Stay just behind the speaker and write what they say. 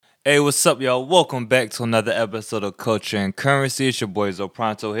Hey, what's up, y'all? Welcome back to another episode of Culture and Currency. It's your boy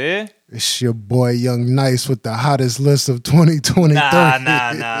Zopronto here. It's your boy Young Nice with the hottest list of 2023. Nah.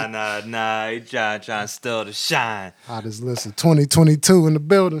 You trying to steal the shine. Hottest list of 2022 in the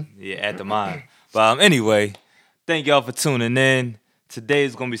building. Yeah, at the mine. But anyway, thank y'all for tuning in. Today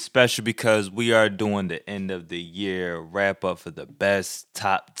is going to be special because we are doing the end of the year wrap up for the best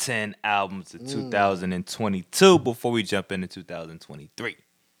top 10 albums of 2022 before we jump into 2023.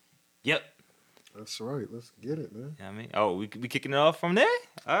 Yep. That's right. Let's get it, man. You know what I mean? Oh, we kicking it off from there?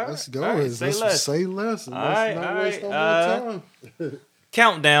 All right. Let's go. All right, Say less. All right.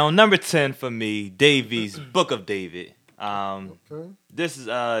 Countdown number 10 for me, Davies, Book of David. Okay. This is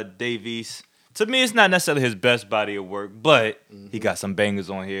Davies. To me, it's not necessarily his best body of work, but he got some bangers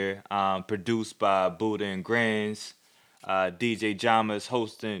on here. Produced by Buddha and Grands. DJ Drama is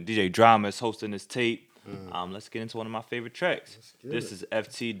hosting this tape. Let's get into one of my favorite tracks. This is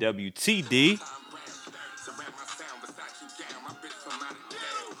FTWTD.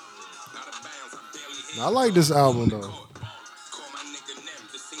 I like this album though.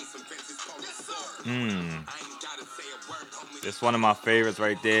 It's one of my favorites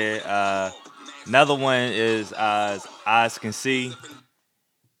right there. Another one is as Eyes Can See.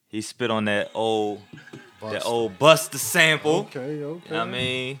 He spit on that old Busta sample. Okay. You know what I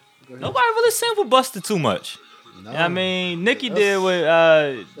mean? Nobody really sampled Busta too much. No. You know what I mean? Nicki did with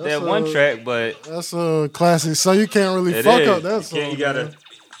that one track, but that's a classic. So you can't really fuck up that song.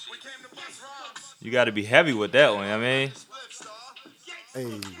 You gotta be heavy with that one. You know what I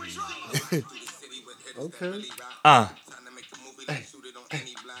mean? Hey. Okay.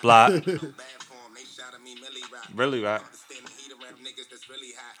 Block. Really right.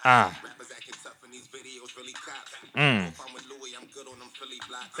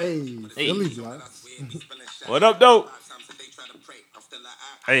 Hey, Philly Block. What up, though?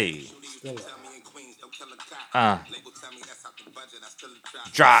 Hey.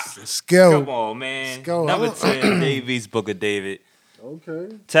 Drop. Skill. Come on, man. Number 10, Davies, Book of David.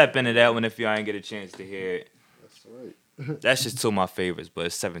 Okay. Tap into that one if y'all ain't get a chance to hear it. That's right. That's just two of my favorites, but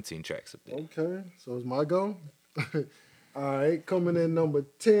it's 17 tracks up there. Okay, so it's my go. All right, coming in number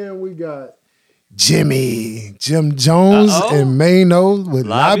 10, we got Jim Jones and Mano with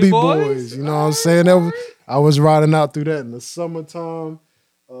Lobby Boys. You know what I'm saying? I was riding out through that in the summertime.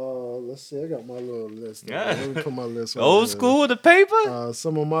 Let's see, I got my little list. Yeah. Let me put my list on Old school with the paper?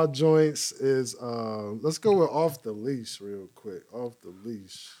 Some of my joints is, let's go with Off the Leash real quick. Off the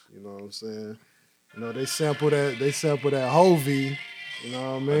Leash, you know what I'm saying? You know, they sample that Hovey, you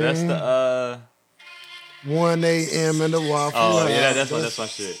know what I mean? That's the 1 a.m. in the Waffle Oh, House. yeah, that's my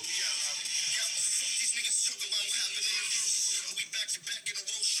shit.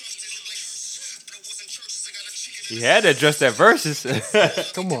 He had to address that verses.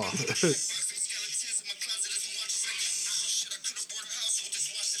 Come on.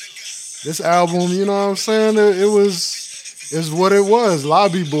 This album, you know what I'm saying? It's what it was.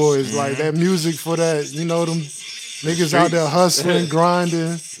 Lobby Boys, like that music for that, you know, them niggas out there hustling,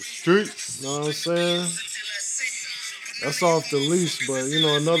 grinding. Streets. You know what I'm saying? That's Off the Leash, but you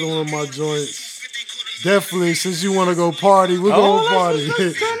know, another one of my joints. Definitely, since you want to go party, we're going to party.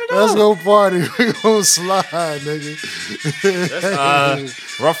 Let's go party. We're going to slide, nigga.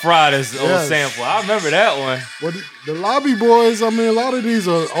 That's Rough Riders old sample. I remember that one. But the Lobby Boys, I mean, a lot of these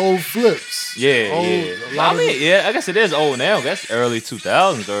are old flips. Yeah. I guess it is old now. That's early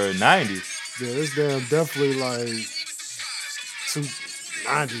 2000s or 90s. Yeah, it's definitely like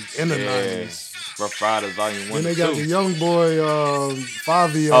 90s, in the 90s. Rough Riders Volume 1 Then they and got 2. the young boy,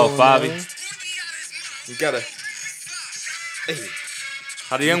 Favi. Oh, Favi. You gotta. Hey.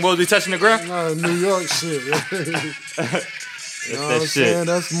 How the young boys be touching the ground? No, New York shit. You know what I'm saying?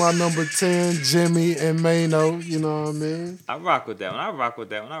 That's my number 10, Jimmy and Mano. You know what I mean? I rock with that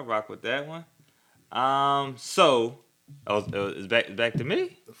one. So, it's back to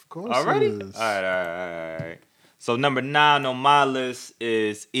me? Of course. Already? It is. All right. So number 9 on my list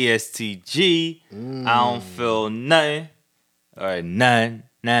is ESTG. I don't feel nothing. All right, none.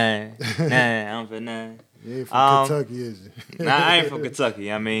 I don't feel nothing. You ain't from Kentucky, is you? Nah, I ain't from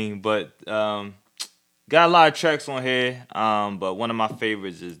Kentucky. I mean, but got a lot of tracks on here. But one of my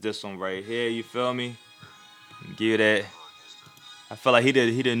favorites is this one right here. You feel me? Give you that. I feel like he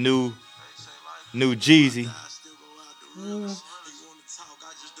the new Jeezy.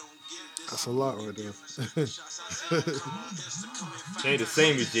 That's a lot right there. He ain't the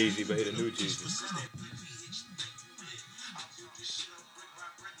same as Jeezy, but he the new Jeezy.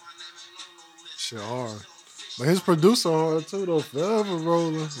 Shit hard. But his producer hard too though. Forever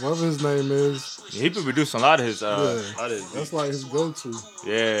Rolling, whatever his name is. He been producing a lot of his. That's like his go-to.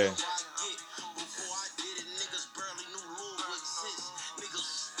 Yeah.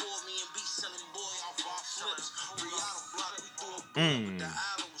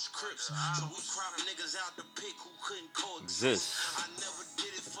 Exist.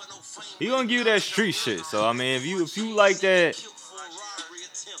 He gonna give you that street shit. So I mean, if you like that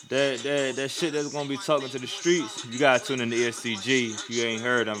shit that's gonna be talking to the streets, you gotta tune in to ESCG if you ain't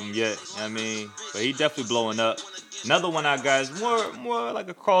heard of him yet. You know what I mean, but he definitely blowing up. Another one I got is more like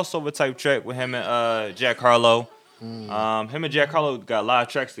a crossover type track with him and Jack Harlow. Him and Jack Harlow got a lot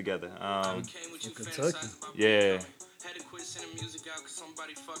of tracks together. In Kentucky. Yeah.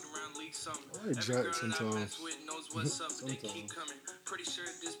 I like Jack sometimes. Pretty sure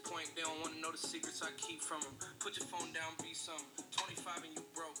at this point they don't want to know the secrets I keep from them. Put your phone down, be something. 25 and you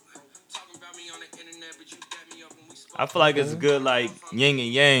broke. Talking about me on the internet, but you got me up when we spoke. I feel like it's a good like yin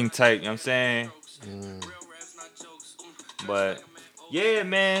and yang type, you know what I'm saying? But yeah,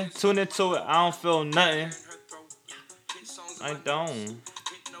 man, tune into it. I don't feel nothing. I don't.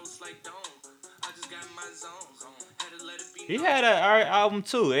 He had an alright album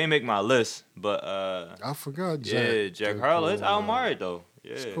too. It ain't make my list, but I forgot Jack. Yeah, Jack Harlow. His album alright though.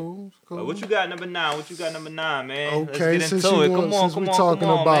 Yeah, it's cool. But what you got number 9? What you got number 9, man? Okay, Let's get into it. Come on, we're talking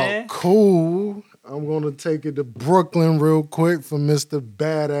about man. cool. I'm gonna take it to Brooklyn real quick for Mr.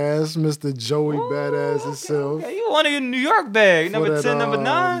 Badass, Mr. Joey Badass himself. Okay. You want a New York bag? Number 10, number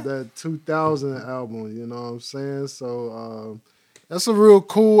 9. That 2000 album. You know what I'm saying? So that's a real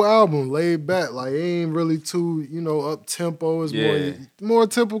cool album, laid back. Like, it ain't really too, up tempo. It's more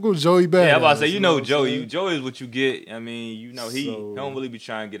typical Joey Badass. Yeah, I'm about to say, Joey. Joey is what you get. I mean, he don't really be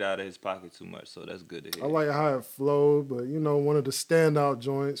trying to get out of his pocket too much, so that's good to hear. I like how it flowed, but one of the standout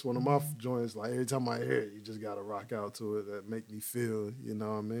joints, one of my joints, like every time I hear it, you just gotta rock out to it. That make me feel, you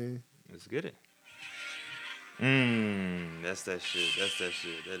know what I mean? Let's get it. That's that shit. That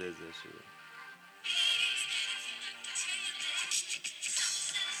is that shit.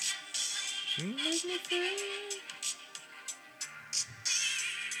 You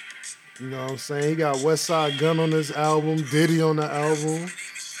know what I'm saying? He got Westside Gun on this album, Diddy on the album.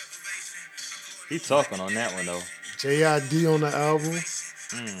 He talking on that one though. J.I.D. on the album.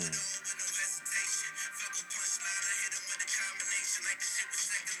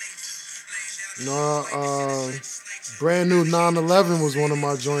 Brand New 911 was one of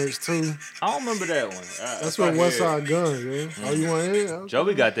my joints too. I don't remember that one. That's what Westside Gun, yeah. Oh, you want to hear it? Okay.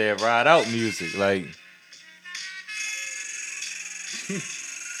 Joey got that ride out music, like.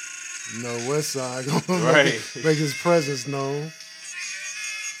 Westside gonna right. make his presence known.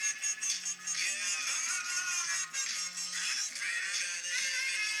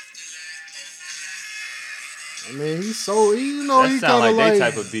 I mean, he kind of like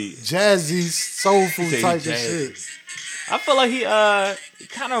type of beat, jazzy, soulful type of shit. I feel like he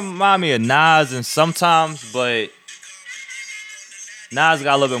kind of remind me of Nas and sometimes, but Nas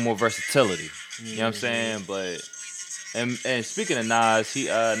got a little bit more versatility. You know what I'm saying? But and speaking of Nas,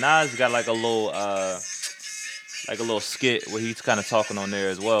 Nas got like a little skit where he's kind of talking on there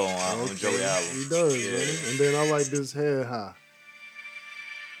as well on Joey album. He does, man. And then I like this Head High.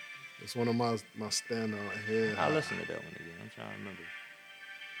 It's one of my standout Head High. I'll listen to that one again. I'm trying to remember.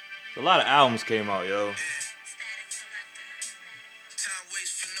 So a lot of albums came out, yo.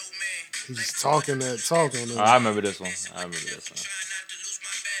 He's just talking that talk on I remember this one.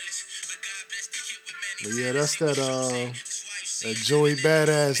 But yeah, that's that Joey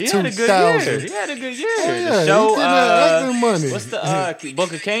Badass 2000. He had a good year. Oh, yeah. The show, he did that acting money. What's the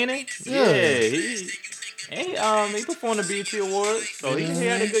Book of Canaan? Yeah. He performed the BET Awards, so he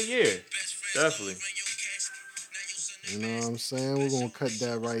had a good year. Definitely. You know what I'm saying? We're gonna cut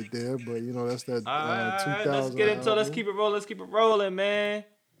that right there, but that's that 2000. Let's get into it. Let's keep it rolling, man.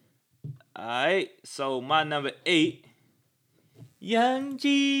 All right, so my number 8, Young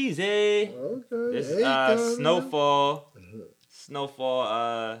Jeezy. Okay. This Snowfall.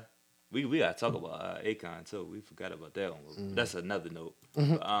 We gotta talk about Akon too. We forgot about that one. That's another note.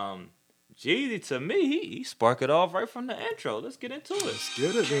 Jeezy, to me, he sparked it off right from the intro. Let's get into it. Let's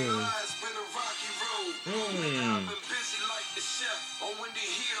get it then.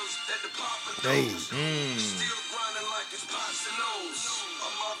 Hey.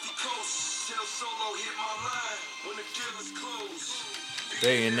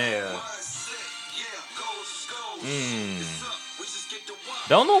 They in there.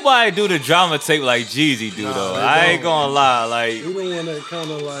 Don't nobody do the drama tape like Jeezy do though. I ain't gonna lie, like he the one that kind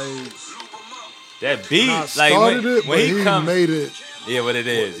of like that beat, not like started when he come, made it Yeah, what it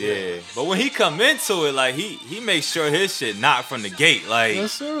is, yeah. But when he come into it, like he makes sure his shit not from the gate. Like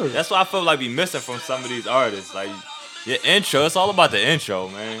Yes, sir. that's what I feel like be missing from some of these artists. Like your intro, it's all about the intro,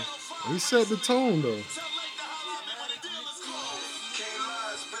 man. He set the tone though.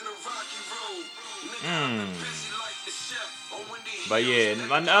 But yeah,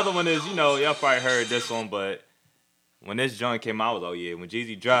 my other one is, y'all probably heard this one, but when this joint came out, I was, oh yeah, when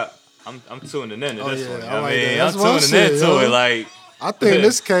Jeezy dropped, I'm tuning into this one. You know what I mean? I'm tuning into it. Like, I think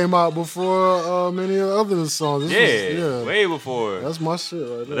this came out before many other songs. This way before. That's my shit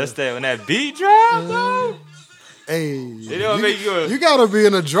right there. That's that when that beat drop, though. Hey, you gotta be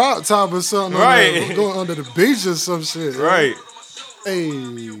in a drop top or something, right? Going under the beach or some shit, right? Hey,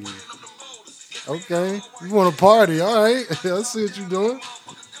 okay, you want to party? All right, I see what you doing.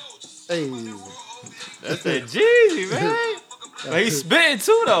 Hey, that's that Jeezy, man. But he's spitting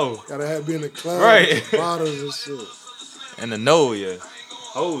too, though. Gotta be in the club, right? Bottles and shit, and to know ya,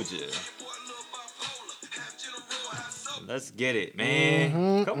 hold ya. Let's get it,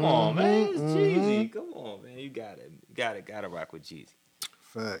 man. Come on, man. It's Jeezy. Come on, man. You got it. Gotta rock with Jeezy.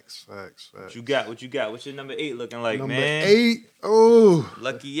 Facts. What you got? What's your number 8 looking like, number man? 8? Oh.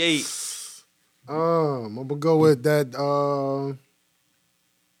 Lucky 8. I'm gonna go with that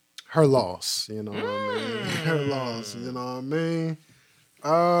Her Loss, you know what I mean? Her Loss, you know what I mean?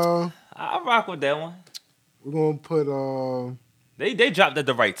 I'll rock with that one. We're gonna put They dropped at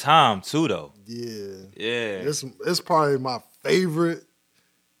the right time too, though. Yeah. It's probably my favorite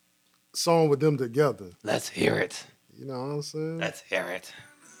song with them together. Let's hear it. You know what I'm saying? Let's hear it.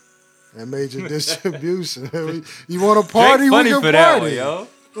 And major distribution. You want to party? Drake funny we can for party. That one,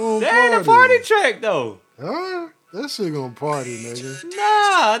 yo. That ain't a party track though. Huh? That shit gonna party, nigga.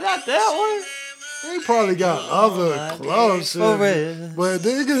 Nah, not that one. They probably got other club shit. But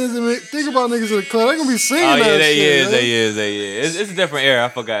think about niggas in the club. They gonna be singing that shit. They is. It's a different era. I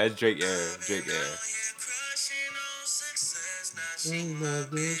forgot. It's Drake era.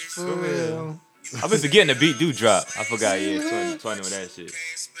 For real. I've been forgetting the beat do drop. I forgot, 2020 with that shit.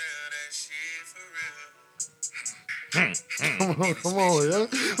 Come on, yo.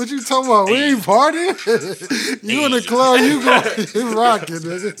 What you talking about? We ain't partying? You in the club, you rocking,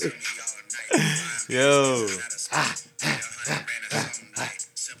 nigga. Yo.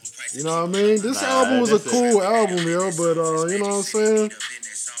 You know what I mean? This album was a cool album, yo, but you know what I'm saying?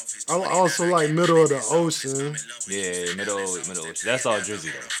 I also like Middle of the Ocean. Yeah, Middle Ocean. That's all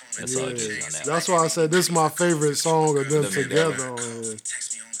Drizzy though. That's all Drizzy on that. That's why I said this is my favorite song of them together on here.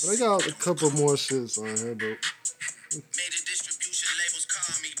 They got a couple more shits on here, but Major distribution labels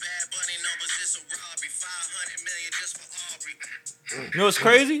call me Bad Bunny numbers. This a robbery. 500 million just for Aubrey. You know what's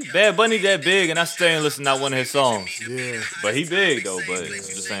crazy? Bad Bunny that big, and I still ain't listening to one of his songs. Yeah. But he big though. But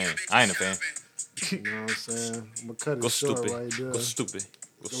just saying, I ain't a fan. You know what I'm saying? I'm gonna cut it Go short stupid. right there. Go stupid.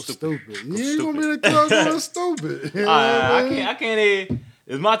 You ain't gonna be in the club going stupid. You know I can't even.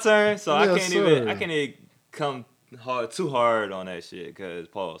 It's my turn, so I can't sir. even come too hard on that shit.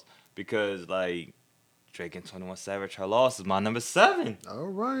 Because like Drake and 21 Savage, Her Loss is my number 7. All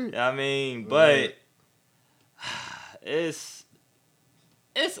right. I mean, but it's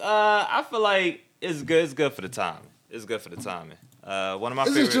I feel like it's good. It's good for the time. It's good for the timing. One of my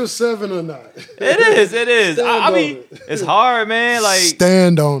favorites. Is it just 7 or not? It is. I mean, it's hard, man. Like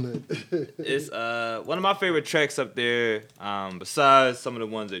stand on it. It's one of my favorite tracks up there. Besides some of the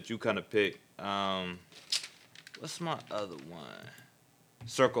ones that you kind of picked. What's my other one?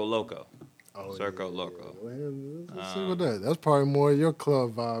 Circle Loco. Circle Loco. Let's see what that. That's probably more your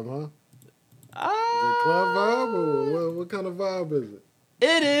club vibe, huh? Is it club vibe or what kind of vibe is it?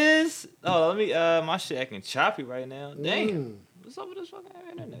 It is. Oh, let me. My shit acting choppy right now. Damn. What's up with this fucking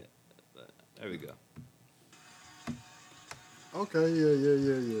internet? But there we go. Okay.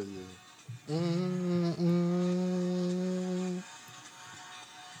 Yeah.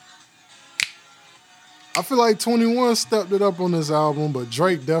 I feel like 21 stepped it up on this album, but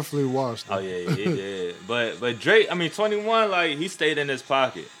Drake definitely washed it. Oh yeah, he did. But Drake, I mean 21, like he stayed in his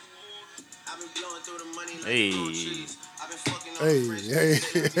pocket. Hey. Hey.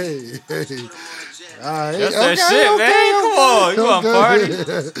 All right. That's that shit, man. Come on. You want to party?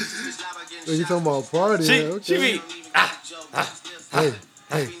 You talking about party? She be.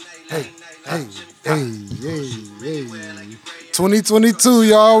 Hey. 2022,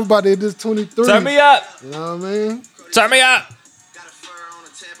 y'all. We about to hit this 23. Turn me up. You know what I mean? Turn me up.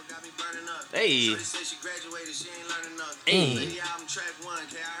 Hey.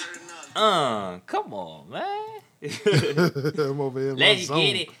 Come on, man. I'm over here. Let's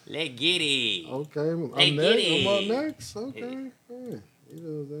get it. Okay, I'm up next. Okay. Hey, you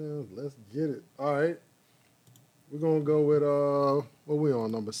know what I'm saying? Let's get it. All right. We're gonna go with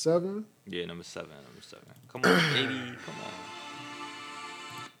number 7? Yeah, number 7. Come on, baby. Come on.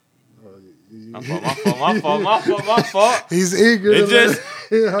 My fault. He's eager.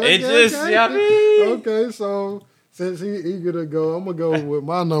 Okay, so since he's eager to go, I'm going to go with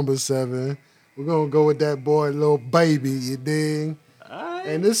my number 7. We're going to go with that boy, Lil Baby, you dig? Right.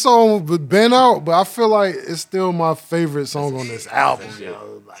 And this song been out, but I feel like it's still my favorite song on this album,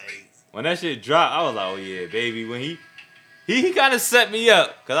 yo. Like, when that shit dropped, I was like, oh yeah, baby. When he kind of set me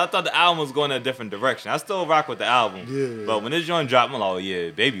up, because I thought the album was going in a different direction. I still rock with the album. Yeah. But when this joint dropped, I'm like, oh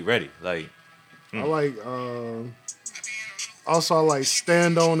yeah, baby ready. Like, I like, also I like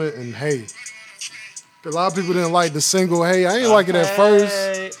Stand On It and Hey. A lot of people didn't like the single Hey. I ain't like it at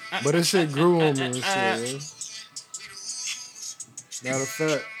first, but this shit grew on me and shit, man. Matter of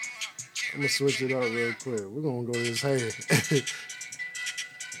fact, I'm going to switch it up real quick. We're going to go this Hey.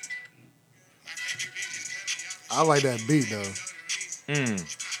 I like that beat, though. You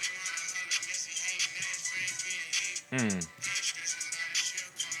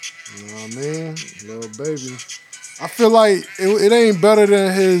know what I mean? Little Baby. I feel like it ain't better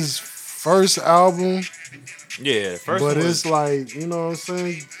than his first album. Yeah, first but one it's like, you know what I'm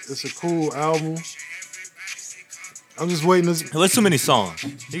saying? It's a cool album. I'm just waiting to... There's too many songs.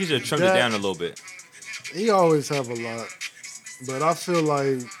 He should have trimmed it down a little bit. He always have a lot. But I feel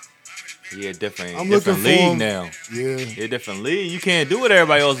like... Yeah, different. I'm different looking for league him. now. Yeah. Yeah, different league. You can't do what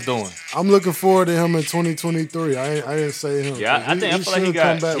everybody else is doing. I'm looking forward to him in 2023. I didn't say him. Yeah, I feel like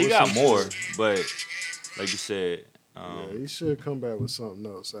he got more. Shit. But like you said... yeah, he should come back with something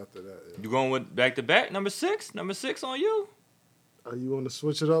else after that. Yeah. You going with back-to-back? Number 6? Number 6 on you? Oh, you want to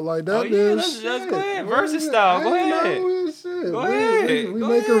switch it up like that? Oh, yeah, let's go ahead. Versus style. Go ahead. Go ahead. We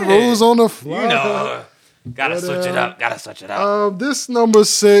making rules on the fly. You know, gotta switch it up. This number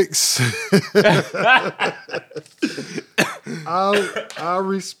 6. I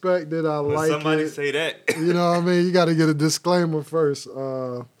respect it. I like somebody it. say that. You know what I mean? You got to get a disclaimer first.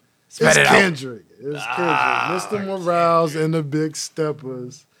 It's Kendrick. It's Kendrick. Mr. Morales and the Big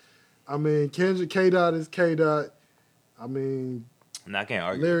Steppers. I mean, Kendrick, K-Dot is K-Dot. I mean, I can't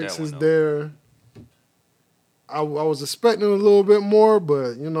argue lyrics with that one, is there. I was expecting a little bit more,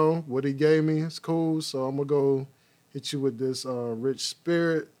 but, you know, what he gave me is cool. So I'm going to go hit you with this Rich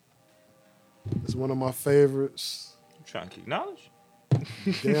Spirit. It's one of my favorites. I'm trying to keep knowledge.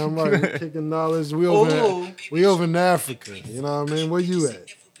 Damn right, we're kicking knowledge. We over in Africa. You know what I mean? Where you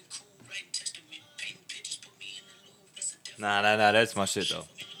at? Nah. That's my shit, though.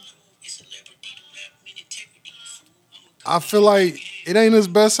 I feel like it ain't his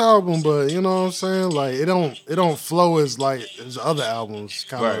best album, but you know what I'm saying? Like it don't flow as like his other albums,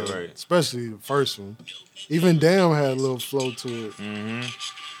 kind of, right. Especially the first one. Even Damn had a little flow to it.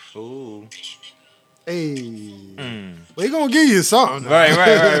 Mm-hmm. Ooh. Hey, we gonna give you something.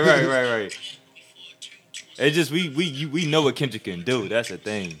 Right. It's just we know what Kendrick can do. That's the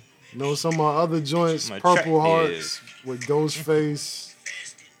thing. You know some of my other joints, Purple Hearts with Ghostface.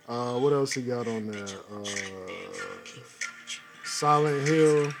 What else he got on there? Silent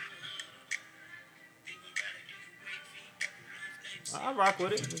Hill. I rock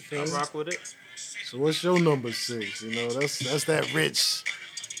with it. Okay. I rock with it. So what's your number 6? You know, that's that rich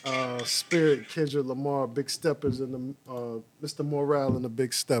spirit, Kendrick Lamar, Big Steppers, and the Mr. Morale and the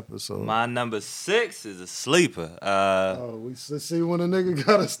Big Steppers. So my number 6 is a sleeper. We see when a nigga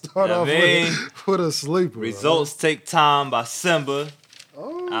gotta start off with a sleeper. Results Take Time by Simba.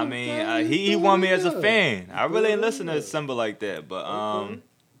 Oh, I mean, he won me as a fan. I really ain't listen to Simba like that, but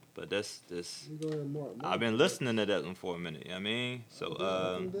but this I've been listening to that one for a minute. You know what I mean, so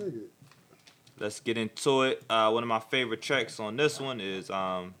let's get into it. One of my favorite tracks on this one is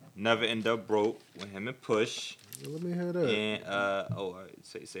 "Never End Up Broke" with him and Push. Let me hear that. And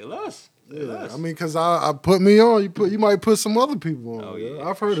say less. Yeah, I mean, cause I put me on. You might put some other people on. Oh yeah,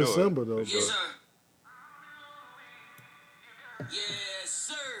 I've heard of sure. Simba though. Yes,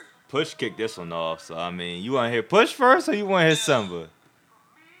 sir. Push kicked this one off, so I mean, you want to hear Push first or you want to hear Simba?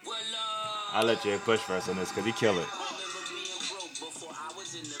 I'll let you hear Push first on this because he killed it.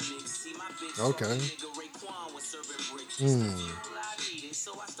 Okay.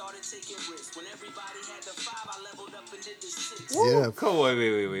 Yeah. Cool.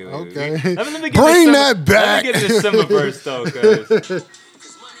 Wait. Okay. Let me get Bring that back. Let me get this Simba verse though, cause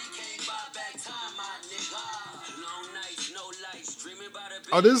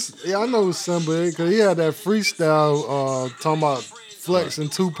I know Simba because he had that freestyle talking about Flex and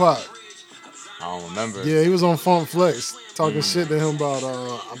Tupac. I don't remember. Yeah, he was on Funk Flex talking shit to him about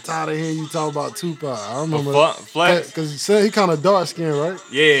I'm tired of hearing you talk about Tupac. I remember Flex because he said he kind of dark skinned, right?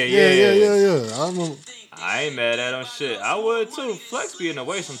 Yeah. I remember. I ain't mad at him. Shit, I would too. Flex be in the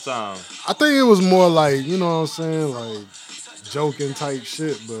way sometimes. I think it was more like, you know what I'm saying, like joking type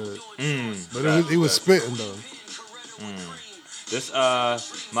shit, but he was spitting though. This my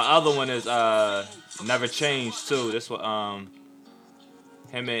other one is Never Changed too. This one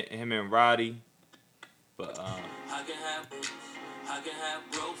him and Roddy, but I can have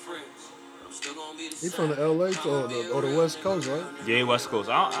real friends. I'm still gonna be the He same. from the LA or the West Coast, right? yeah, he West Coast.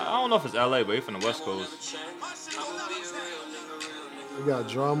 I don't know if it's LA, but he from the West Coast. He got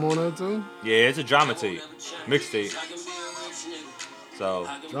drama on that too. Yeah, it's a drama tape, mixtape. So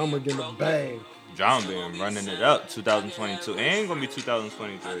Drama getting the bag. Drama been running it up 2022. Ain't gonna be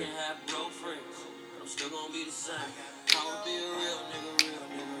 2023.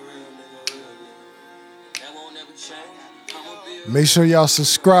 Make sure y'all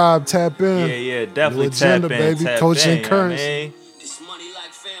subscribe, tap in. Yeah, definitely New agenda, tap in, baby. tap Coaching in, currency. You know what I mean? This money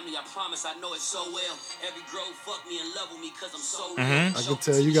like family, I promise I know it so well. Every girl fuck me and love with me cause I'm so I can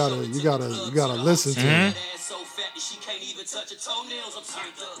tell you gotta listen to it. so fat that she can't even touch her toenails. I'm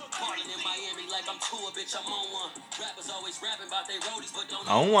turned up. Partying in Miami like I'm tour, bitch, I'm on one. Rappers always rapping about they roadies, but don't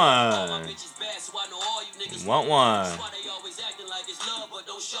know On all my one. bitches bad, so I know all you niggas Want one. That's why they always acting like it's love, but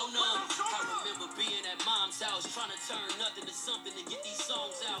don't show none. I remember being at mom's house trying to turn nothing to something to get these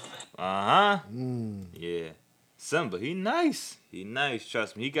songs out. Yeah. Simba, he nice. He nice,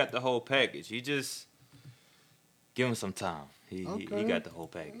 trust me. He got the whole package. He just give him some time. He got the whole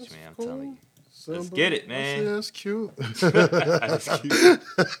package, man. I'm telling you. Let's get it, man. That's cute. That's cute.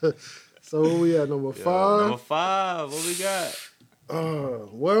 So where we at, number 5? Number 5, what we got?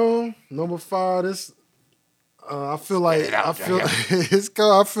 Well, number 5, this I feel like it out, I feel Jack. it's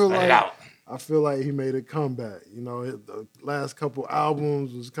called, Let it out. I feel like he made a comeback. You know, the last couple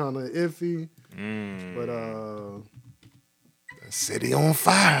albums was kind of iffy, but City on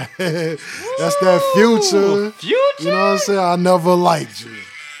Fire. That's that Future. Future? You know what I'm saying? I Never Liked You.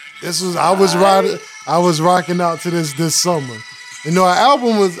 I was rocking out to this summer. You know, an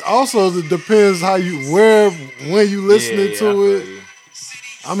album was also depends when you listening to it. You.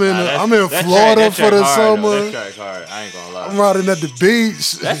 I'm in Florida for the summer. That track hard. I ain't gonna lie. I'm riding at the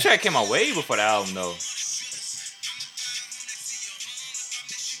beach. That track came out way before the album though.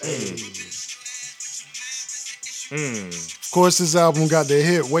 Of course, this album got the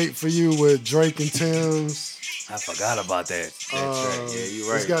hit "Wait for You" with Drake and Tim's. I forgot about that track. Yeah, you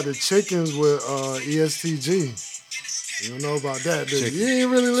right. It's got the Chickens with ESTG. You don't know about that, do you? You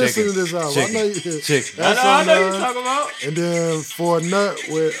ain't really listen to this album. I know you. Chicken. I know you're talking about. And then For a Nut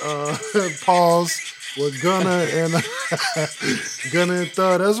with Pause with Gunna and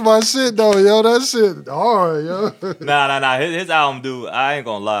Thug. That's my shit though, yo. That shit hard, yo. Nah. His album, dude. I ain't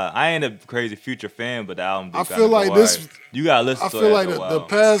gonna lie. I ain't a crazy Future fan, but the album, dude, I feel like this. You gotta listen to it. I feel like the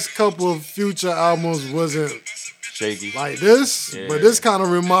past couple of Future albums wasn't shaky like this, but this kind of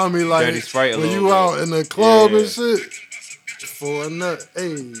remind me like when you out in the club and shit. For a nut, hey.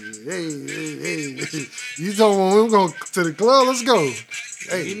 You told me when we going to the club, let's go.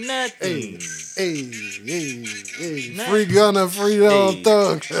 Hey, nothing. Hey. Free Gunna, free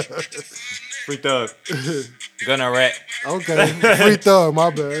Thug. Free Thug. Gunna Rat. Okay, free Thug,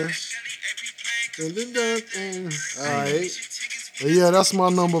 my bad. Alright. But yeah, that's my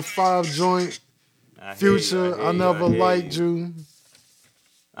number 5 joint. Future, I Never Liked You.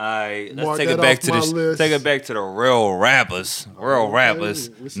 Alright, let's take it back to this. Take it back to the real rappers,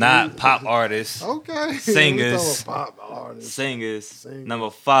 not pop artists. Okay, singers, pop artists. Singers. Number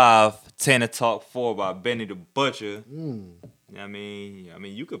 5, Tana Talk 4 by Benny the Butcher. I mean,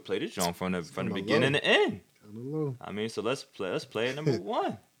 you could play this joint from the beginning to end. I mean, so let's play it number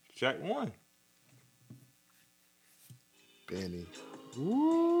 1, track 1. Benny.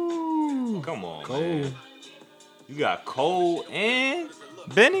 Ooh, come on, man. You got Cole and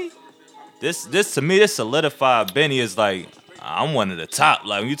Benny. This to me, this solidified Benny is like I'm one of the top.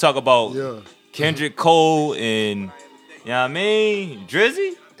 Like when you talk about Kendrick, Cole, and you know what I mean,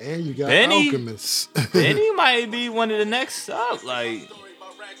 Drizzy. And you got Benny. Alchemist. Benny might be one of the next up. Like.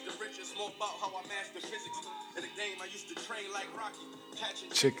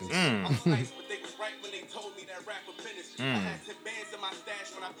 Chickens.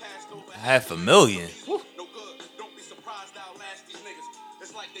 $500,000.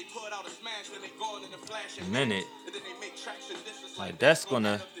 A minute. Like that's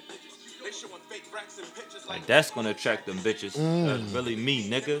gonna attract them bitches. That's really me,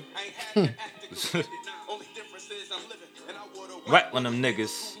 nigga. Right on them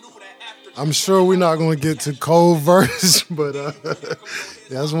niggas. I'm sure we're not gonna get to cold verse, but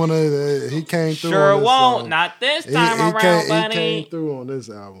that's one of the, he came through. Sure on this won't. song. Not this time around, buddy. He came through on this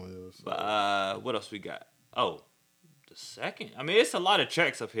album. Yo, so. What else we got? Oh, the second. I mean, it's a lot of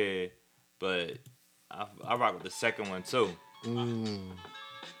tracks up here, but I rock with the second one too. Hey,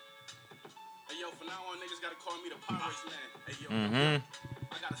 yo, from now on, niggas gotta call me the Pyrex man. Hey, yo, I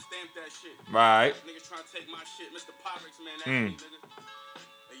gotta stamp that shit. Right. Niggas trying to take my shit, Mr. Pyrex man. That's me, nigga.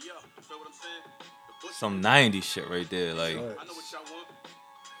 Hey, yo, you feel what I'm saying? Some 90s shit right there. Like, I know what y'all want.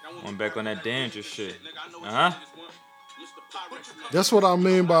 I'm back on that dangerous shit. That's what I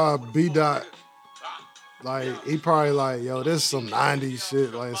mean by B Dot. Like, he probably like, yo, this is some 90s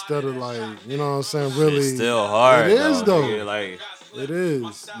shit. Like, instead of like, you know what I'm saying, really. It's still hard. It is, though. Nigga, like, it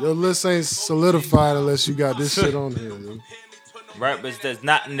is. Your list ain't solidified unless you got this shit on here, man. Rappers that's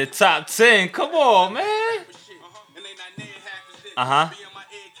not in the top 10. Come on, man.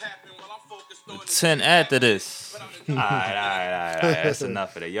 10 after this. All right. That's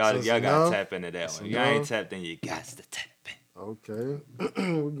enough of that. Y'all got to tap into that one. Y'all ain't tapped in, you got to tap in. Okay.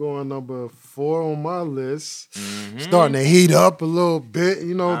 We're going number 4 on my list. Starting to heat up a little bit,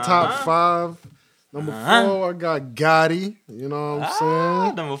 you know, top 5. Number 4, I got Gotti. You know what I'm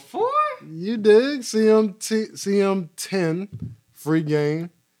saying? Number 4? You dig? CM10, Free Game.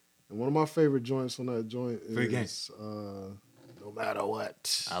 And one of my favorite joints on that joint is No Matter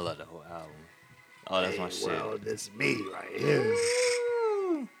What. I love the whole album. Oh, that's my shit. Well, that's me right here.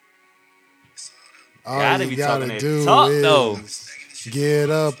 Gotta be talking that talk, though. Get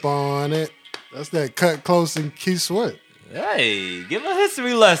up on it. That's that Cut Close and Key Sweat. Hey, give a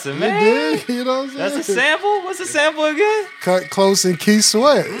history lesson, man. You dig? You know what I'm saying? That's a sample? What's the sample again? Cut Close and Key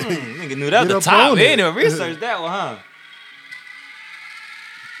Sweat. Nigga knew that was the top. They didn't even research that one, huh?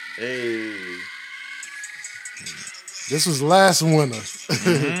 Hey. This was last winter.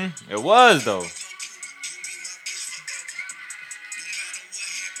 It was, though.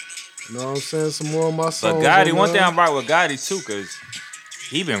 You know what I'm saying? Some more of my songs. But Gotti, one thing I'm right with Gotti, too, because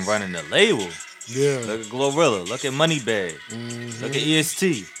he been running the label. Yeah. Look at Glorilla. Look at Moneybag. Look at EST.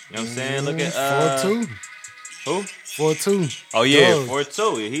 You know what I'm saying? Look at 4-2. Who? 4-2. Oh yeah,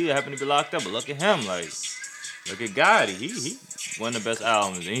 4-2. He happened to be locked up, but look at him. Like, look at Gotti. He one of the best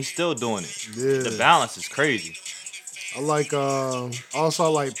albums, and he's still doing it. Yeah. The balance is crazy. I like also I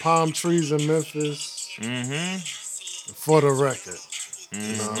like Palm Trees in Memphis. For the record. You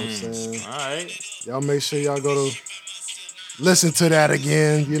know what I'm saying? All right. Y'all make sure y'all go to listen to that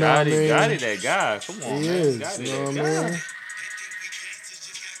again. You know what I mean? Gotti, that guy. Come on, he man. is. Gotti, you know what I mean?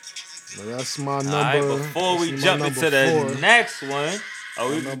 But that's my number. All right, before we jump into the next one. Oh,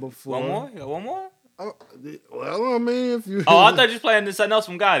 we number 4. One more? You got one more? Well, I mean, if you. Oh, I thought you was playing something else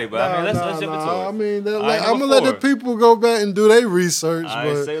from Gotti, but I mean, let's jump into it. I mean, right, I'm gonna let the people go back and do their research. All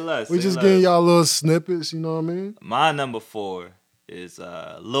right, but say less. We just getting y'all little snippets. You know what I mean? My number 4 is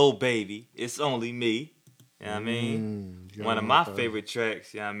Lil Baby. It's Only Me. You know what I mean? One of my favorite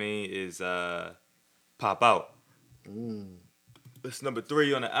tracks, you know what I mean, is Pop Out. It's number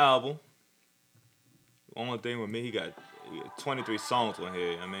 3 on the album. Only thing with me, he got 23 songs on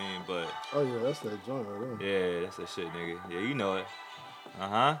here, I mean, but... Oh, yeah, that's that joint right there. Yeah, that's that shit, nigga. Yeah, you know it.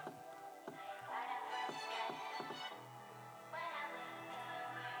 Uh-huh.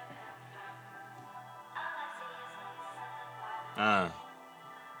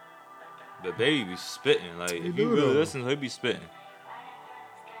 The baby be spitting. Like, if you really listen, he be spitting.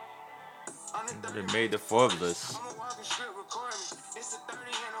 They made the Forbes list.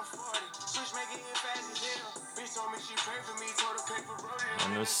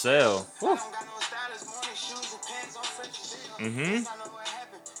 On the sale. Woo.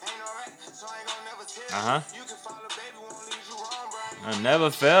 I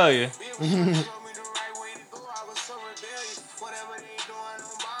never fail you.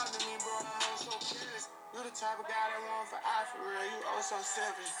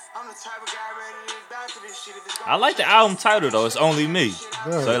 I like the album title though. It's Only Me.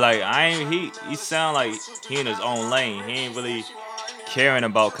 Yeah. So like he sound like he in his own lane. He ain't really caring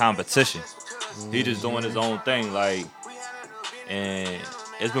about competition. He just doing his own thing. Like, and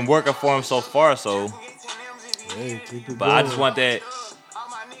it's been working for him so far. So, but I just want that.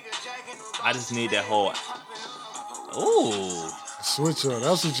 I just need that whole. Ooh. Switch up.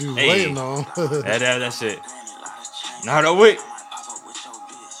 That's what you waiting on. that shit. Nardo Wick.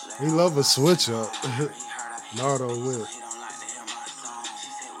 He love a switch up. Nardo Wick.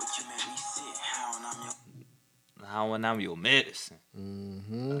 How when I'm your medicine.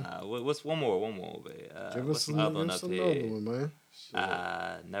 What's one more, babe? Give us another one, man.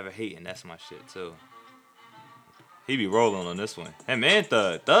 Never Hating. That's my shit too. He be rolling on this one. Hey man,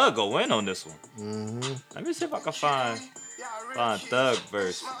 Thug go in on this one. Mm-hmm. Let me see if I can find Thug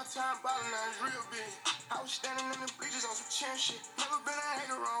verse. I was standing in the bleachers on some champ shit. Never been a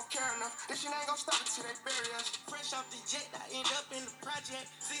hater, I don't care enough. This shit ain't gon' stop until they bury us. Fresh off the jet, I end up in the project.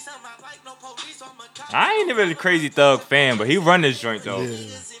 See something I like, no police on my car. I ain't really a crazy Thug fan, but he run this joint though.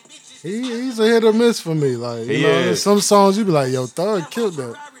 Yeah. He's a hit or miss for me. Like, you know, there's some songs you be like, yo, Thug killed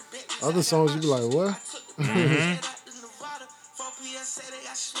that. Other songs you be like, what? Mm-hmm.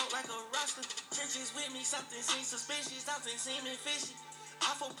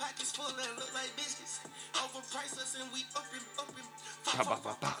 Awful pockets full that look like biscuits. Overpriced us and we open.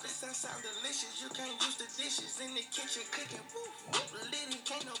 This sound delicious. You can't use the dishes in the kitchen cooking. Liddy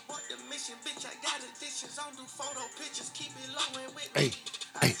can't abort the mission. Bitch, I got additions. Don't do photo pictures. Keep it low and with me.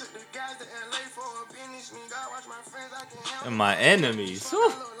 I took the guys to LA for a business. Me, God watch my friends. I can help. And my enemies.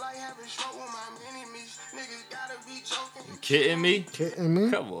 Like having smoke with my enemies. Niggas gotta be joking. You kidding me? Kidding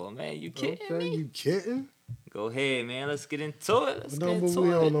me? Come on, man. You kidding me? You kidding? Go ahead, man. Let's get into it. Let's number get into we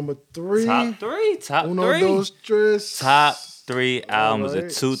it. on number 3. Top three. Uno, dos, tres. Top 3 albums right,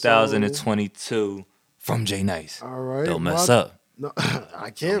 of 2022 from Jay Nice. All right. Don't mess up. No,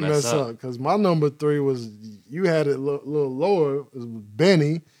 I can't Don't mess mess up because my number 3 was, you had it a little lower. It was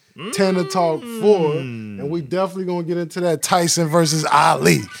Benny. 10 to talk 4. And we definitely going to get into that Tyson versus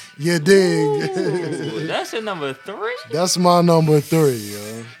Ali. You dig? Ooh, that's your number 3? That's my number 3,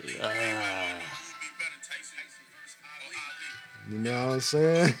 yo. You know what I'm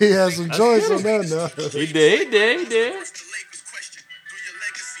saying? He had some choice on that now. He did.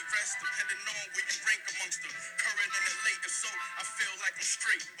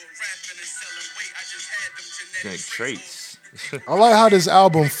 Good traits. I like how this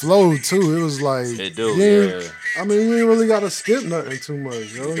album flowed too. It was like, It do, yeah. I mean, you ain't really got to skip nothing too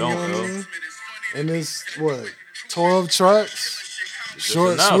much, yo. You don't, know what I yo. mean? And it's what, 12 tracks,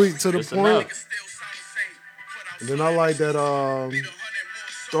 short, enough. sweet, to the Just point. enough. And then I like that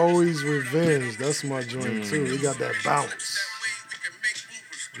Throwy's Revenge. That's my joint too. It got that bounce.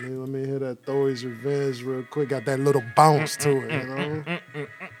 Let me hear that Throwy's Revenge real quick. Got that little bounce to it, you know?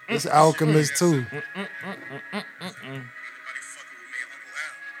 It's Alchemist too.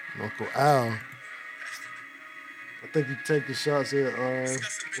 Uncle Al. I think you take the shots here.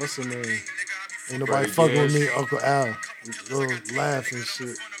 What's the name? Ain't nobody fucking with me, Uncle Al. Little laugh and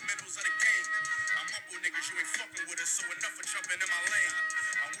shit.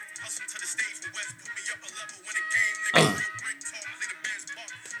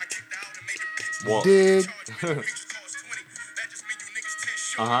 Dig.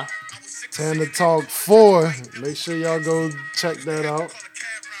 10 to talk 4. Make sure y'all go check that out.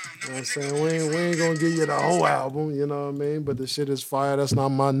 You know what I'm saying? We ain't gonna give you the whole album, you know what I mean? But the shit is fire. That's not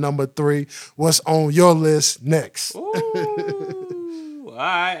my number 3. What's on your list next? Ooh. All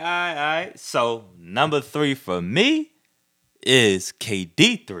right. So, number 3 for me is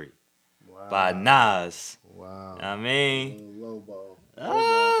KD3 by Nas. Wow. I mean, Low ball.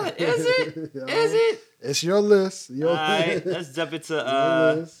 is it? Is it? It's your list. All right, let's jump into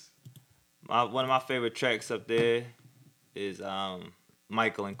one of my favorite tracks up there is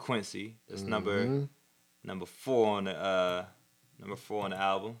Michael and Quincy. That's number 4 on the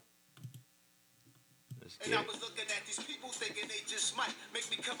album. Let's And get I it. was looking at these people thinking they just might make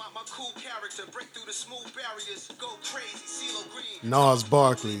me come out my cool character, break through the smooth barriers, go crazy, CeeLo Green. Nas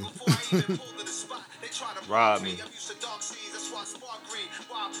Barkley. Before I even pulled to the spot, they try to Rob me. I'm used to dark seas, that's why I spark green.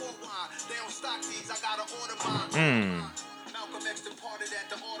 Why I pour wine, they don't stock these, I gotta order mine. Malcolm X departed at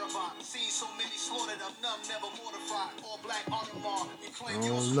the Audubon. Seen so many slaughtered, I'm numb, never mortified. All black Audubon. We claim I don't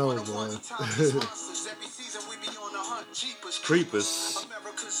yours know, for the man. ones timeless monsters. Every season we be on the hunt, Creepers.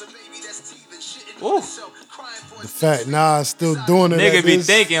 America's a baby that's teething, shitting Ooh. on itself, crying for The fact Nas still doing it. Nigga at be this-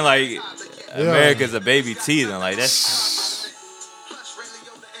 thinking like America's a baby teething. Like that's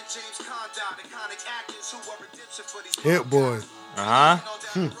Hit boy. I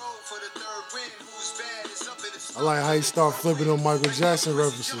like how he start flipping on Michael Jackson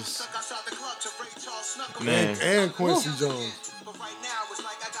references. man. And Quincy Jones.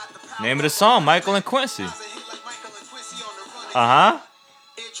 Name of the song, Michael and Quincy.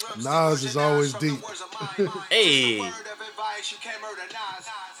 Nas is always deep. Hey.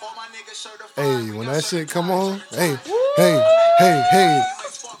 Hey, when that shit come on, hey.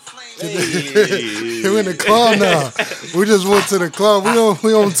 You in the club now. We just went to the club.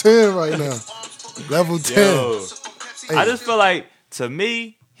 We on 10 right now. Level 10. Yo. Hey. I just feel like, to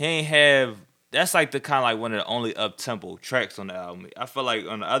me, he ain't have. That's like the kind of like one of the only up tempo tracks on the album. I feel like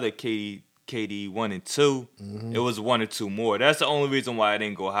on the other KD 1 and 2, it was 1 or 2 more. That's the only reason why I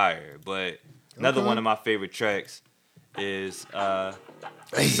didn't go higher. But another one of my favorite tracks. is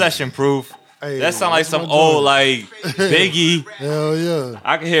Session Proof. Hey, That sound like that's some my old joint. like Biggie. Hell yeah.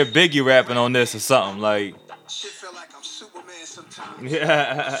 I can hear Biggie rapping on this or something like. Shit feel like I'm Superman sometimes.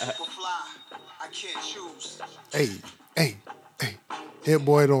 Yeah. Superfly, I can't choose. Hey. Hit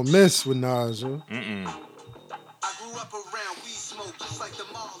Boy don't miss with Nas, yo. I grew up around weed smoke, just like the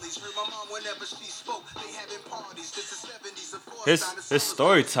Marleys. Heard my mom whenever she spoke. They having parties. This is 70s of course. His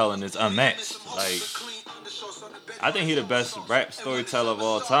storytelling is unmatched. Like, I think he the best rap storyteller of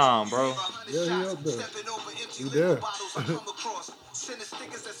all time, bro. Yeah, he up there. He there.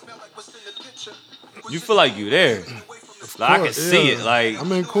 You feel like you there. Like, I can see it. Like,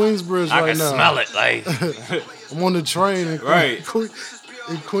 I'm in Queensbridge I right can now. smell it. Like, I'm on the train in, Right. in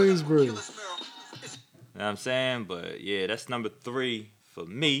Queensbridge. You know what I'm saying? But yeah, that's number 3 for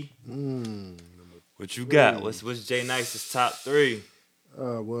me. What you got? What's Jay Nice's top 3?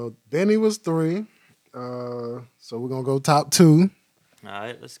 Well, Benny was 3. So we're gonna go top 2. All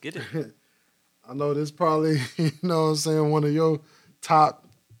right, let's get it. I know this probably, you know what I'm saying, one of your top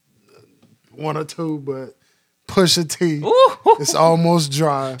 1 or 2, but Pusha T. It's almost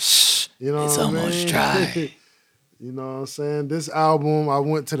dry. You know It's what I almost mean? dry. You know what I'm saying? This album, I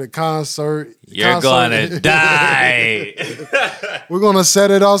went to the concert. You're gonna die. We're gonna set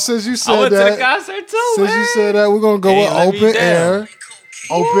it off since you said I went that. to the concert too. Since you said that, we're gonna go Ain't with let me open down. air.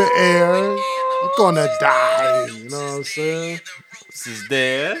 Open air. You're gonna die. You know what I'm saying? This is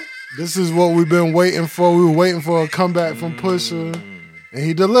there. This is what we've been waiting for. We were waiting for a comeback from Pusha, and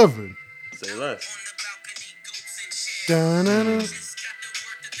he delivered. Say less. Da-na-na.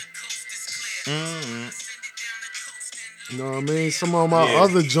 You know what I mean? Some of my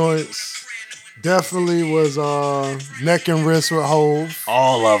other joints definitely was Neck and Wrist with Hove.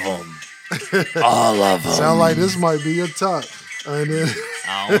 All of them. All of them. Sound like this might be your top. And then,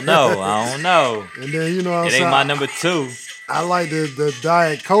 I don't know. and then you know what I'm It saying? ain't my number 2. I like the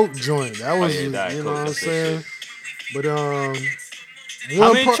Diet Coke joint. That was, yeah, Diet you know Coke, what I'm that's that saying? But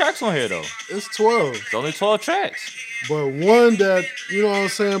How many tracks on here though? It's 12. It's only 12 tracks. But one that, you know what I'm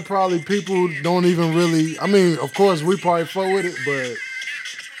saying, probably people don't even really, I mean, of course, we probably fuck with it, but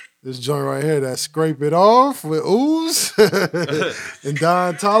this joint right here, that Scrape It Off with Ooze and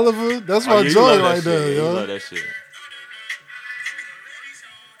Don Tolliver, that's my you joint love that right there, shit. You yo. love that shit.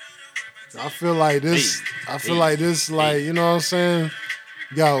 I feel like this, like, you know what I'm saying?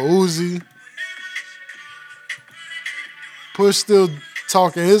 You got Uzi. Push still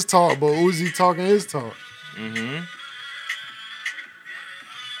talking his talk, but Uzi talking his talk. Mm-hmm.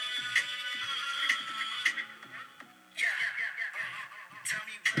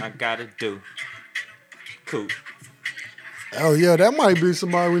 I gotta do. Cool. Oh yeah, that might be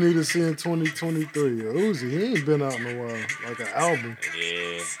somebody we need to see in 2023. Uzi, he ain't been out in a while, like an album.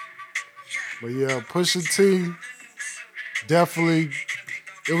 Yeah. But yeah, Pusha T, definitely.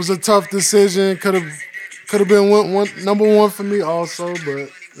 It was a tough decision. Could have been number 1 for me also, but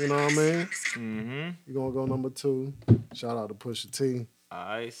you know what I mean. Mm-hmm. You gonna go number 2? Shout out to Pusha T. All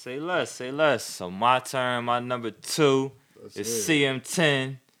right, say less. So my turn, my number 2 is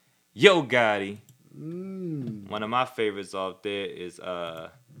CM10, Yo Gotti. One of my favorites off there is Palm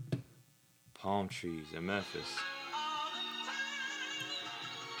Trees in Memphis.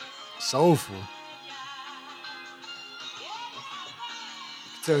 Soulful.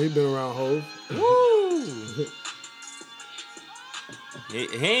 Tell he been around Hove. Woo! he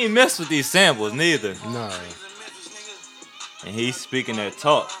ain't messed with these samples neither. Nah. And he's speaking that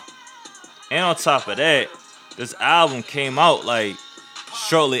talk. And on top of that, this album came out like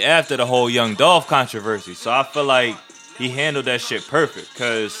shortly after the whole Young Dolph controversy. So I feel like he handled that shit perfect.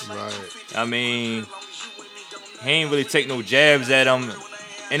 Cause I mean, he ain't really take no jabs at him.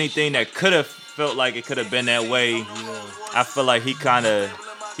 Anything that could have felt like it could have been that way, I feel like he handled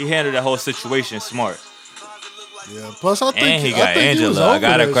that whole situation smart. Yeah. Plus, I think And he got Angela. I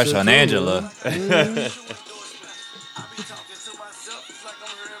got a crush on Angela.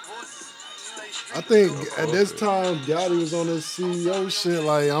 I think at this time, Gotti was on his CEO shit.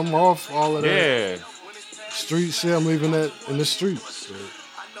 Like, I'm off all of that. Yeah. Street shit, I'm leaving that in the streets. So.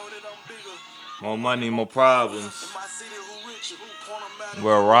 More money, more problems.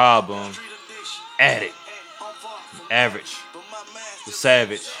 We'll rob them. Addict. Average. The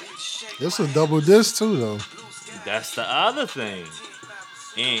savage. It's a double disc too, though. That's the other thing.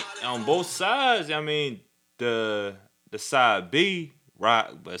 And on both sides, I mean, the side B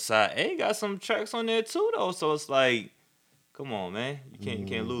rock, but side A got some tracks on there too, though. So it's like, come on, man, you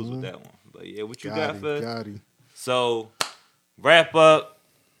can't lose with that one. But yeah, what you got for? Gotti. So wrap up.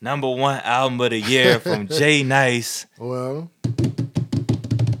 Number 1 album of the year from Jay Nice. Well,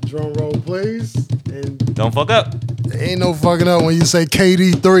 drum roll, please. And Don't fuck up. ain't no fucking up when you say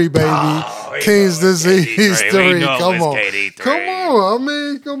KD3, baby. Oh, King's Disease 3. Come Come on. KD3. Come on. I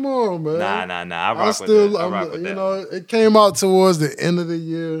mean, come on, man. Nah. I rock with that. I rock with that. You know, it came out towards the end of the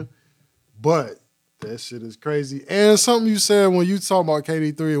year, but that shit is crazy. And something you said when you talk about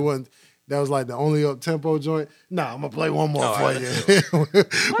KD3, it wasn't. That was like the only up tempo joint. Nah, I'm gonna play one more for you.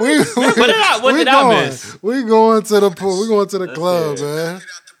 What did I miss? We going to the pool. We going to the club, man.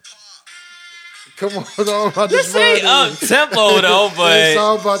 Come on, it's all about this money. Ain't up tempo though, but it's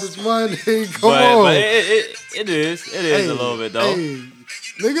all about this money. Come on. But it is a little bit though. Hey,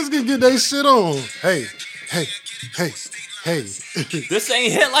 niggas can get their shit on. Hey. This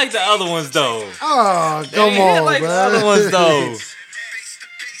ain't hit like the other ones though. Oh, come on, hit like man. the other ones though.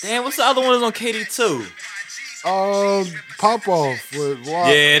 Damn, what's the other one on KD2? Pop Off with Wild.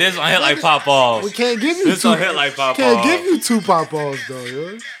 Yeah, this one hit like Pop Off. We can't give you this one hit like Pop Off. Can't give you 2 Pop Offs though,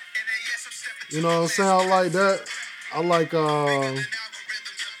 yeah. You know what I'm saying? I like that. I like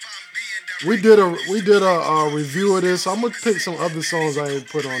we did a review of this. I'm gonna pick some other songs I ain't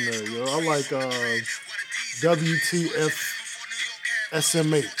put on there, yo. I like WTF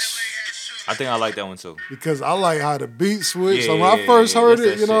SMH. I think I like that one too. Because I like how the beat switch. Yeah, so when I first heard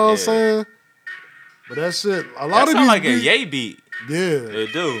it, you know what I'm shit, saying? But that shit, a lot that of sound these like beats, a yay beat. Yeah.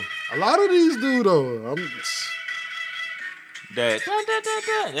 It do. A lot of these do though.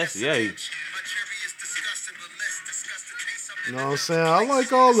 That's yay. You know what I'm saying? I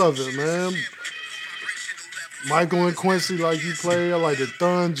like all of it, man. Michael and Quincy, like you play. I like the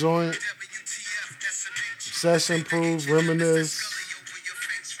Thun joint. Session Proof, Reminisce.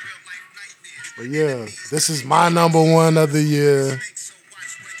 But yeah, this is my number one of the year.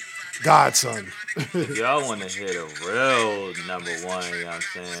 Godson. Y'all want to hit a real number one, you know what I'm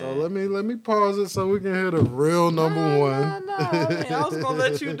saying? So let me pause it so we can hit a real number one. No, I was gonna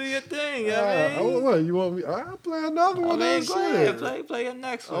let you do your thing, What, you want me? I'll play another one. Go ahead, play your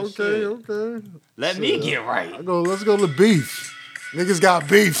next one. Okay. Let me get right. Let's go to beef. Niggas got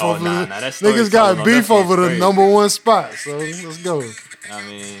beef over niggas got on beef over the crazy. number one spot. So let's go. I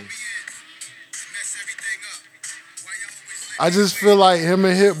mean, I just feel like him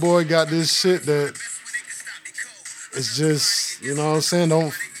and Hit Boy got this shit that it's just, you know what I'm saying?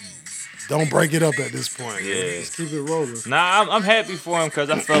 Don't break it up at this point. Yeah. Just keep it rolling. Nah, I'm happy for him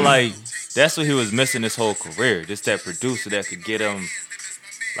because I feel like that's what he was missing his whole career. Just that producer that could get him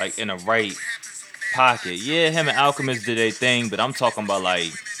like in the right pocket. Yeah, him and Alchemist did their thing, but I'm talking about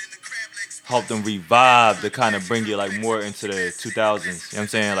like help them revive to kind of bring you like more into the 2000s. You know what I'm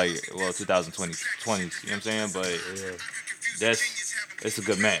saying? Like, well, 2020s. You know what I'm saying? But it's a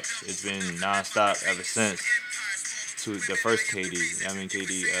good match. It's been nonstop ever since to the first KD.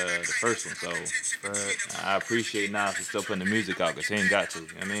 The first one. So I appreciate Nas for still putting the music out because he ain't got to. You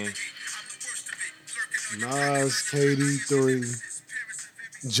know what I mean? Nas, KD3.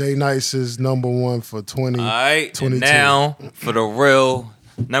 Jay Nice is number one for 20. All right, 22. and now for the real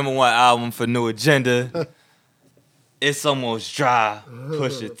number one album for New Agenda. It's Almost Dry,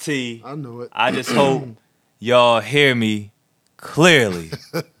 Pusha T. I know it. I just hope y'all hear me clearly.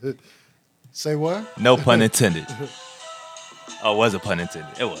 Say what? No pun intended. Oh, it was a pun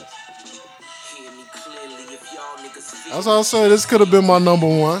intended. It was. That's what I said. This could have been my number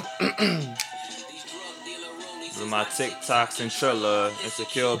one. With my TikToks and Trilla,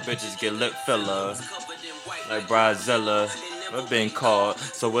 insecure bitches get lip filler. Like Brazilla, I've been called.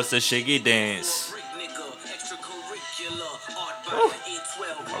 So what's the shiggy dance?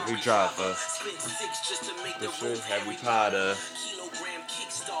 We drop Harry Potter.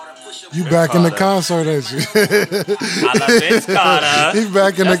 You back in the concert, ain't you? I love Vince Carter. He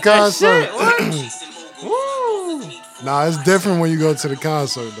back in the concert. Woo. Nah, it's different when you go to the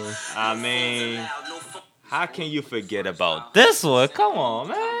concert, though. I mean, how can you forget about this one? Come on,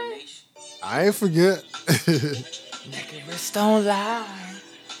 man. I ain't forget. Nigga, wrist don't lie.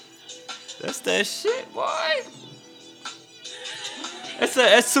 That's that shit, boy.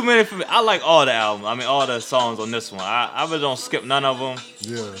 It's too many for me. I like all the album. I mean, all the songs on this one. I really don't skip none of them.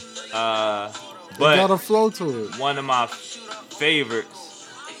 Yeah. But it got a flow to it. One of my favorites.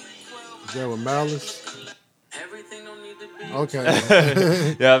 Is that with Malice? Okay. You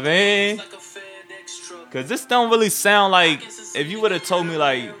know what I mean? Because this don't really sound like, if you would have told me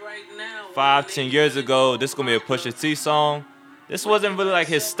like 5-10 years ago, this going to be a Pusha T song, this wasn't really like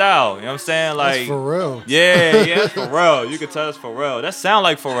his style. You know what I'm saying? Like, that's Pharrell. Yeah, it's Pharrell. You could tell it's Pharrell. That sound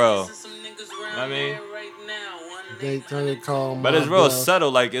like Pharrell. You know what I mean? But it's real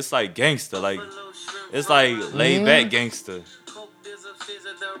subtle. Like, it's like gangster. Like, it's like laid back gangster.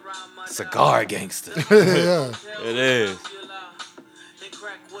 Cigar gangster. Yeah. It is.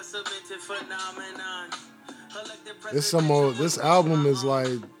 It's some more. This album is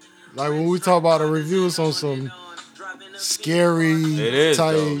like when we talk about the reviews on some scary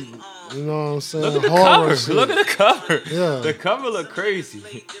type. Though. You know what I'm saying? Look at the horror cover. shit. Look at the cover. Yeah. The cover look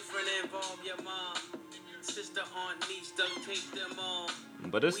crazy.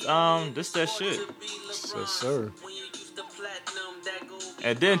 But it's this that shit. Yes, sir.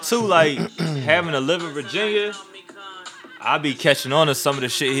 And then too, like having to live in Virginia, I be catching on to some of the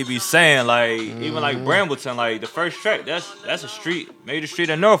shit he be saying. Like even like Brambleton, like the first track, that's a street, major street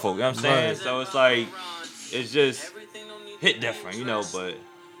in Norfolk. You know what I'm saying? Right. So it's like it's just hit different, you know. But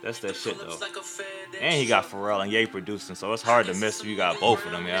that's that shit though. And he got Pharrell and Ye producing, so it's hard to miss if you got both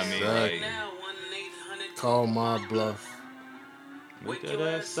of them. You know what I mean? Exactly. Like, call my bluff. Make that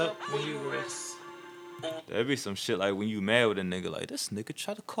ass up when you rest. There'd be some shit like when you mad with a nigga, like this nigga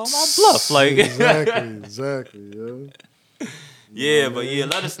try to call my bluff. Like exactly, yeah. Yeah, but yeah,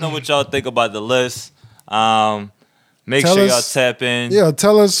 let us know what y'all think about the list. Make sure y'all tap in. Yeah,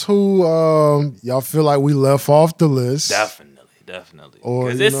 tell us who y'all feel like we left off the list. Definitely.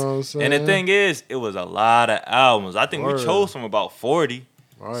 Or you know what I'm saying? And the thing is, it was a lot of albums. I think we chose from about 40.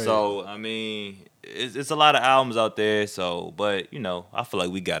 Right. So I mean, it's a lot of albums out there. So, but you know, I feel like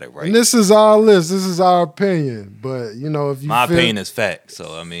we got it right. And this is our list. This is our opinion. But you know, if you my opinion is fact.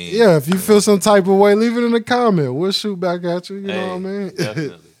 So I mean, yeah, if you feel some type of way, leave it in the comment. We'll shoot back at you. You know what I mean?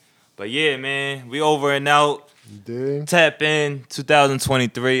 Definitely. But yeah, man, we over and out. Dig. Tap in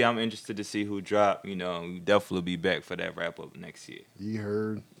 2023. I'm interested to see who drop. You know, we'll definitely be back for that wrap up next year. You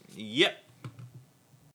heard. Yep.